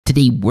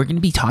Today, we're going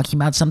to be talking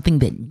about something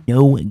that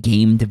no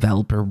game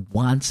developer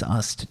wants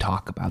us to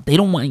talk about. They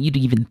don't want you to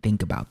even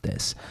think about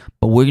this,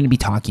 but we're going to be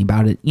talking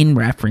about it in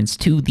reference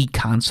to the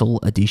console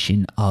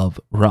edition of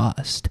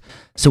Rust.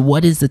 So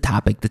what is the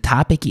topic? The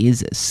topic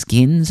is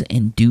skins,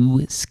 and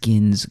do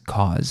skins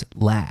cause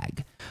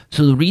lag?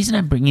 So the reason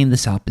I'm bringing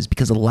this up is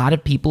because a lot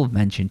of people have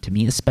mentioned to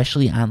me,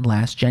 especially on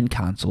last-gen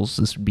consoles,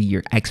 this would be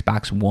your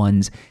Xbox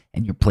Ones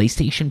and your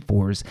PlayStation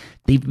 4s,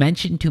 they've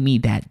mentioned to me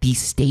that the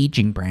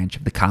staging branch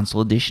of the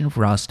console edition of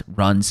Rust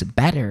runs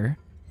better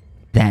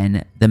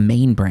than the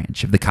main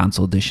branch of the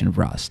console edition of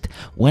Rust.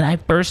 When I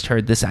first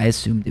heard this, I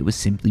assumed it was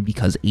simply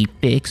because a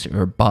fix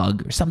or a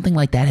bug or something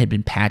like that had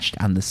been patched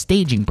on the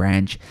staging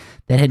branch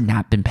that had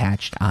not been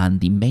patched on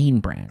the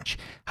main branch.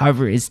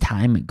 However, as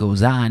time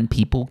goes on,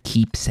 people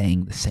keep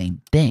saying the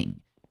same thing.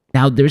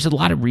 Now, there's a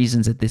lot of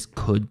reasons that this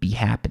could be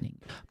happening.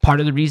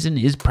 Part of the reason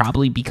is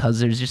probably because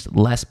there's just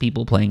less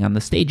people playing on the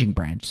staging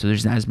branch, so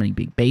there's not as many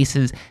big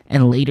bases,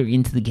 and later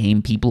into the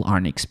game, people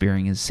aren't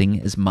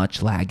experiencing as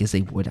much lag as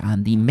they would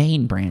on the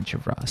main branch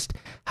of Rust.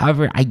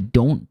 However, I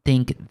don't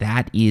think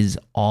that is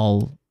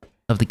all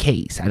of the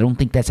case. I don't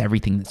think that's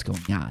everything that's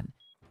going on.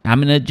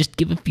 I'm going to just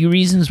give a few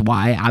reasons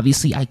why.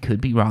 Obviously, I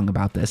could be wrong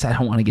about this. I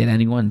don't want to get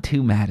anyone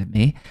too mad at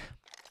me,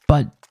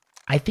 but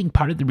I think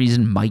part of the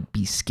reason might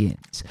be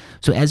skins.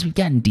 So as we've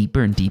gotten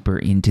deeper and deeper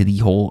into the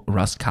whole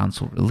Rust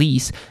console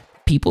release,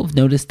 people have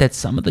noticed that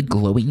some of the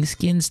glowing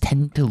skins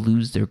tend to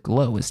lose their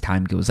glow as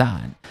time goes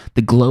on.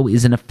 The glow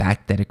is an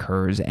effect that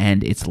occurs,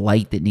 and it's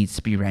light that needs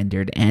to be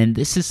rendered, and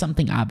this is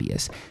something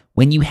obvious.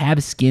 When you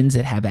have skins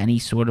that have any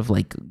sort of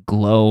like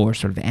glow or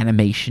sort of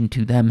animation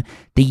to them,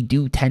 they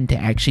do tend to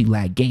actually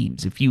lag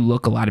games. If you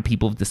look, a lot of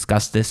people have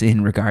discussed this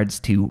in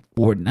regards to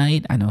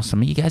Fortnite. I know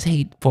some of you guys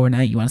hate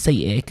Fortnite. You want to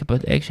say ick,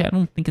 but actually I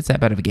don't think it's that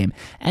bad of a game.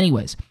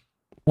 Anyways,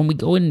 when we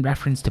go in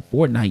reference to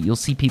Fortnite, you'll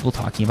see people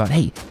talking about,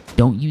 hey,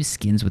 don't use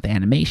skins with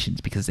animations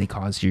because they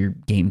cause your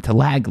game to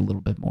lag a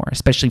little bit more,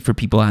 especially for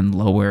people on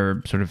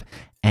lower sort of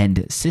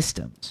end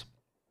systems.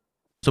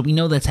 So we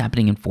know that's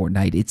happening in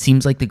Fortnite. It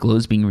seems like the glow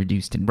is being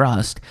reduced in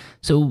Rust,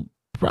 so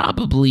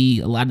probably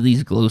a lot of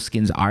these glow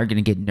skins are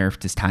going to get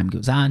nerfed as time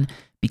goes on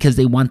because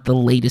they want the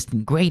latest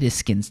and greatest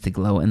skins to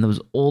glow, and those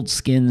old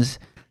skins,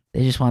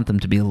 they just want them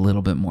to be a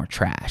little bit more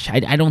trash. I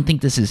don't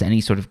think this is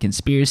any sort of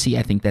conspiracy.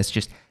 I think that's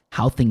just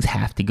how things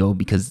have to go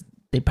because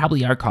they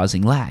probably are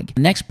causing lag.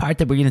 The next part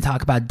that we're going to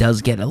talk about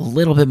does get a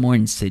little bit more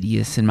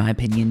insidious in my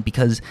opinion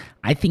because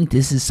I think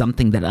this is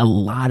something that a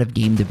lot of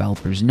game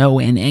developers know,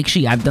 and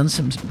actually I've done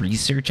some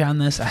research on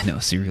this. I know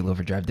Serial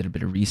Overdrive did a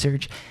bit of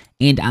research,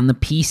 and on the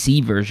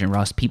PC version of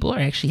Rust, people are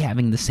actually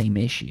having the same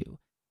issue.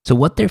 So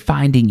what they're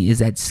finding is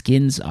that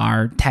skins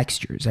are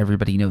textures.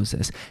 Everybody knows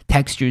this.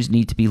 Textures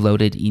need to be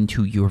loaded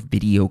into your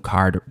video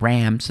card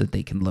RAM so that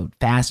they can load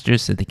faster,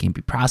 so they can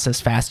be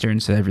processed faster,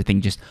 and so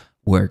everything just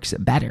works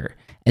better.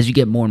 As you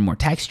get more and more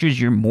textures,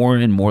 you're more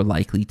and more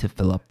likely to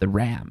fill up the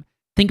RAM.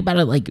 Think about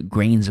it like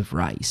grains of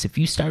rice. If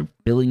you start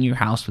filling your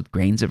house with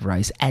grains of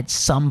rice, at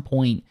some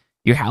point,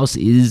 your house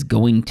is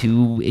going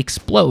to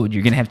explode.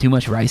 You're going to have too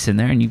much rice in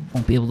there and you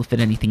won't be able to fit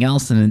anything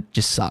else, and it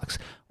just sucks.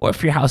 Or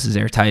if your house is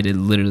airtight, it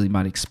literally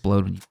might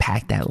explode when you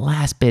pack that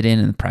last bit in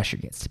and the pressure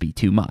gets to be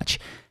too much.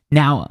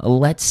 Now,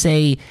 let's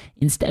say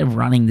instead of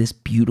running this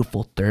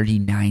beautiful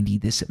 3090,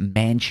 this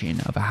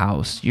mansion of a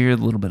house, you're a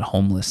little bit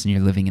homeless and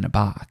you're living in a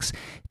box.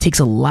 It takes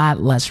a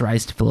lot less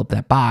rice to fill up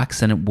that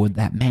box than it would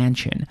that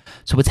mansion.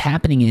 So what's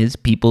happening is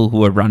people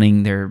who are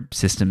running their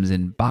systems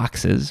in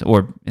boxes,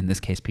 or in this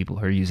case, people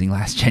who are using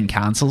last-gen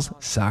consoles,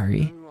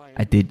 sorry,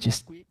 I did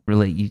just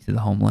relate you to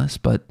the homeless,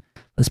 but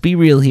let's be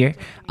real here.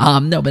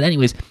 No, but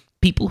anyways,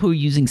 people who are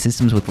using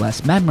systems with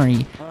less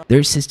memory,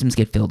 their systems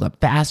get filled up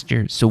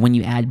faster. So when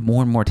you add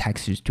more and more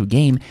textures to a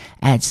game,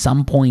 at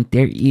some point,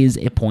 there is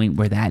a point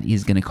where that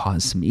is going to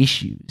cause some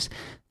issues.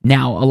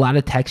 Now, a lot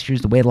of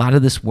textures, the way a lot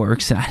of this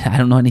works, and I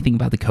don't know anything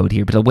about the code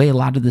here, but the way a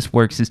lot of this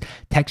works is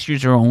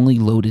textures are only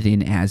loaded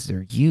in as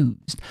they're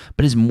used.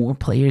 But as more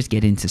players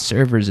get into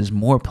servers, as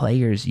more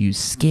players use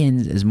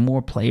skins, as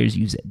more players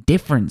use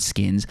different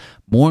skins,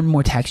 more and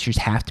more textures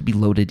have to be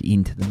loaded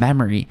into the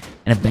memory.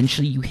 And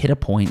eventually you hit a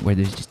point where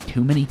there's just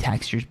too many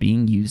textures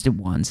being used at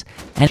once.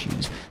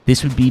 And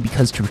this would be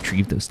because to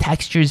retrieve those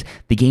textures,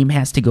 the game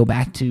has to go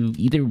back to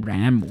either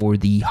RAM or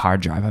the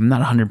hard drive. I'm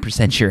not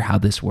 100% sure how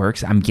this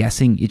works. I'm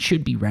guessing it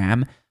should be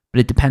RAM, but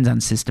it depends on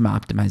system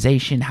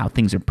optimization, how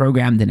things are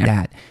programmed, and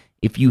that.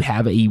 If you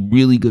have a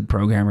really good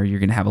programmer, you're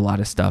going to have a lot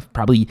of stuff,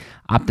 probably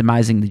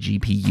optimizing the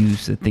GPU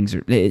so things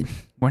are...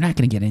 We're not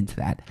going to get into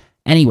that.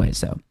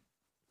 Anyways, though,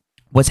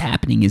 what's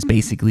happening is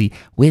basically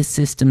with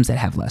systems that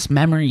have less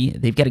memory,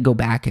 they've got to go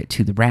back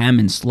to the RAM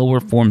and slower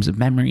forms of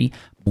memory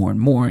more and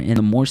more. And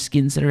the more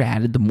skins that are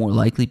added, the more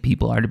likely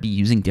people are to be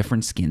using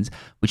different skins,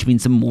 which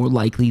means the more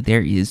likely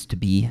there is to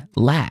be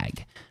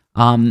lag.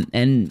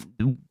 And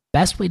the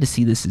best way to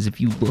see this is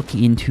if you look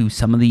into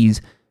some of these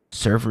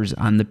servers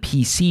on the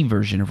PC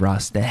version of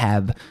Rust that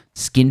have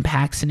skin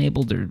packs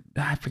enabled, or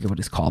I forget what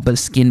it's called, but a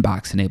skin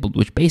box enabled,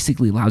 which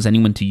basically allows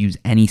anyone to use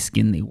any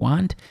skin they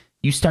want.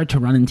 you start to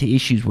run into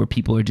issues where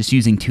people are just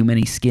using too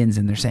many skins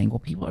and they're saying, well,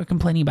 people are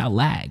complaining about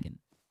lag. And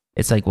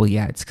it's like, well,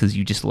 yeah, it's because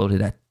you just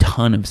loaded a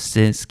ton of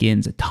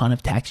skins, a ton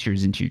of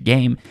textures into your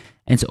game,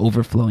 and it's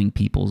overflowing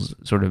people's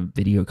sort of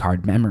video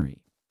card memory.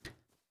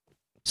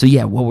 So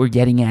yeah, what we're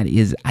getting at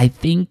is I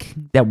think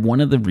that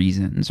one of the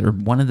reasons, or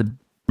probably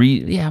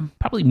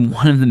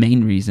one of the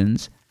main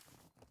reasons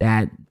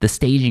that the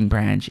staging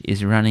branch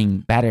is running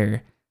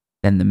better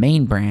than the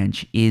main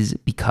branch is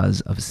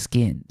because of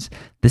skins.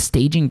 The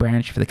staging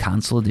branch for the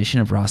console edition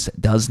of Rust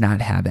does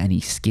not have any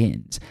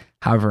skins.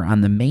 However,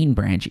 on the main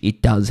branch,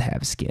 it does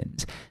have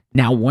skins.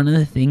 Now, one of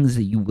the things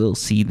that you will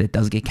see that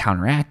does get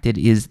counteracted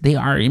is they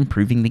are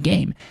improving the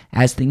game.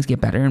 As things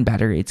get better and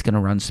better, it's going to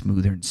run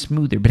smoother and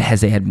smoother. But as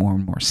they add more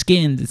and more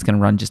skins, it's going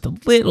to run just a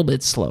little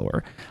bit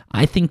slower.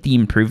 I think the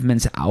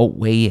improvements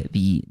outweigh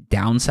the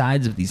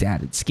downsides of these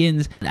added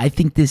skins. I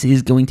think this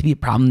is going to be a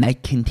problem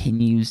that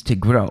continues to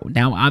grow.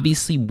 Now,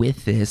 obviously,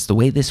 with this, the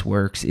way this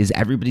works is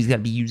everybody's got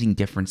to be using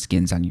different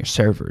skins on your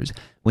servers.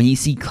 When you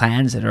see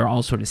clans that are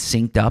all sort of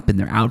synced up in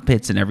their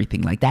outfits and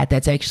everything like that,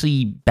 that's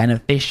actually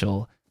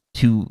beneficial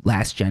to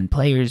last gen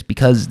players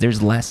because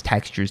there's less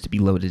textures to be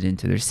loaded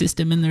into their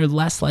system and they're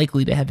less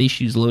likely to have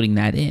issues loading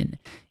that in.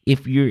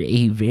 If you're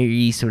a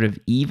very sort of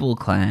evil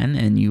clan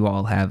and you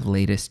all have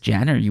latest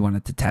gen or you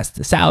wanted to test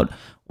this out,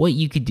 what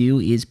you could do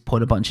is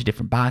put a bunch of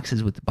different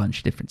boxes with a bunch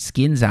of different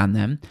skins on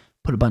them,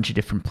 put a bunch of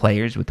different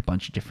players with a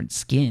bunch of different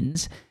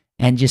skins,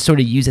 and just sort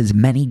of use as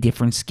many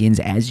different skins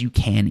as you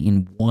can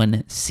in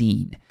one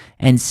scene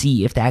and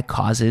see if that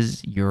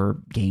causes your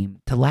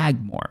game to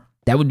lag more.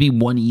 That would be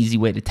one easy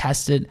way to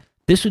test it.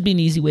 This would be an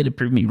easy way to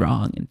prove me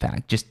wrong, in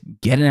fact. Just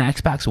get an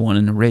Xbox One,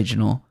 an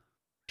original,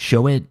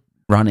 show it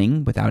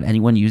running without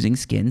anyone using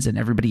skins, and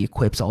everybody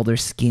equips all their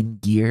skin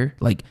gear.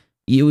 Like,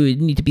 it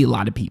would need to be a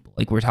lot of people.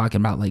 Like, we're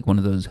talking about like one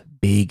of those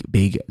big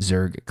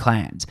Zerg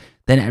clans.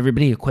 Then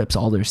everybody equips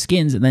all their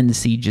skins, and then to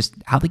see just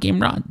how the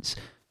game runs.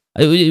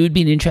 It would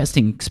be an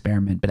interesting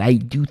experiment, but I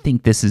do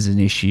think this is an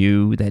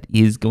issue that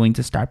is going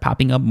to start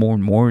popping up more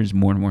and more as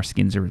more and more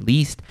skins are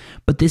released.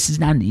 But this is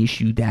not an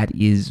issue that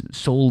is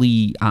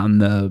solely on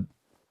the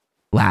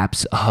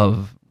laps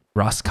of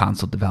Rust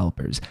console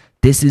developers.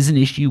 This is an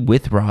issue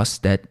with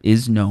Rust that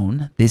is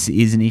known. This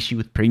is an issue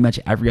with pretty much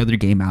every other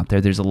game out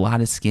there. There's a lot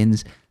of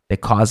skins that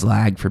cause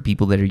lag for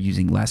people that are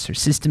using lesser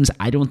systems.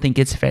 I don't think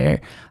it's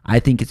fair. I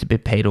think it's a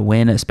bit pay to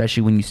win,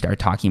 especially when you start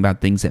talking about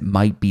things that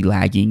might be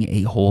lagging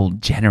a whole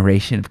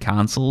generation of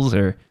consoles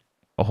or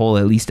a whole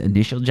at least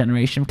initial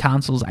generation of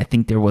consoles. I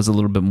think there was a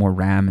little bit more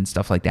RAM and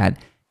stuff like that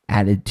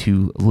added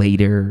to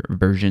later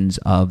versions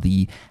of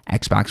the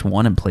Xbox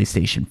One and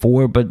PlayStation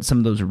 4, but some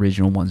of those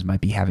original ones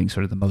might be having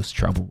sort of the most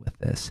trouble with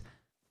this.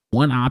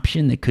 One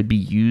option that could be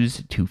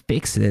used to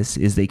fix this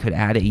is they could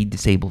add a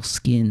disable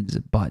skins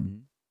button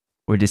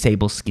or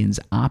disable skins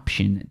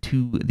option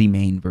to the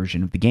main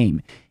version of the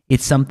game.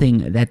 It's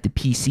something that the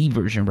PC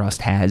version of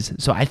Rust has,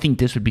 so I think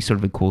this would be sort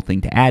of a cool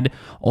thing to add.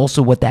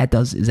 Also, what that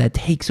does is that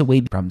takes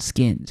away from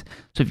skins.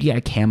 So if you got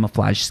a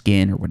camouflage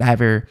skin or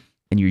whatever,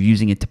 and you're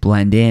using it to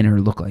blend in or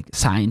look like a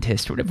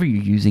scientist or whatever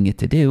you're using it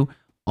to do,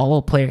 all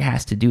a player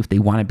has to do if they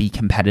want to be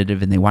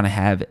competitive and they want to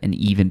have an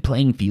even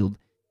playing field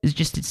is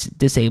just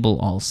disable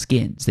all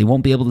skins. They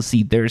won't be able to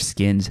see their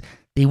skins.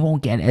 They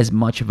won't get as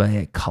much of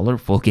a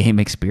colorful game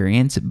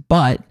experience,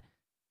 but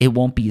it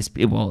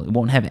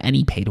won't have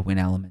any pay to win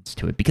elements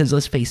to it because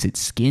let's face it,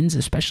 skins,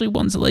 especially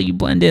ones that let you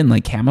blend in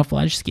like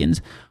camouflage skins,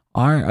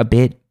 are a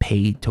bit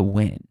pay to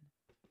win.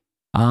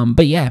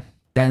 But yeah,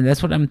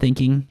 that's what I'm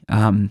thinking.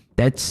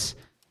 That's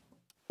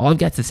all I've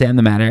got to say on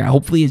the matter.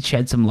 Hopefully it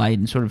shed some light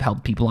and sort of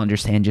help people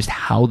understand just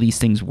how these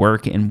things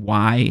work and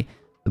why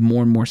the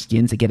more and more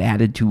skins that get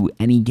added to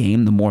any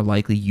game, the more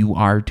likely you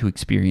are to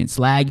experience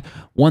lag.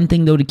 One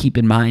thing, though, to keep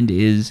in mind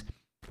is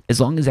as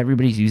long as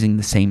everybody's using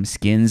the same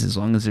skins, as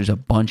long as there's a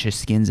bunch of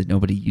skins that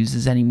nobody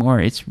uses anymore,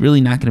 it's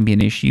really not going to be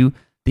an issue.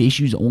 The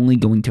issue is only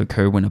going to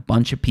occur when a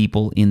bunch of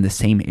people in the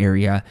same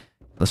area,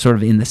 sort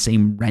of in the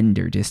same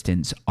render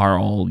distance, are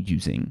all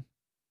using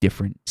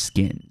different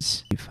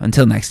skins.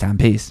 Until next time,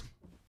 peace.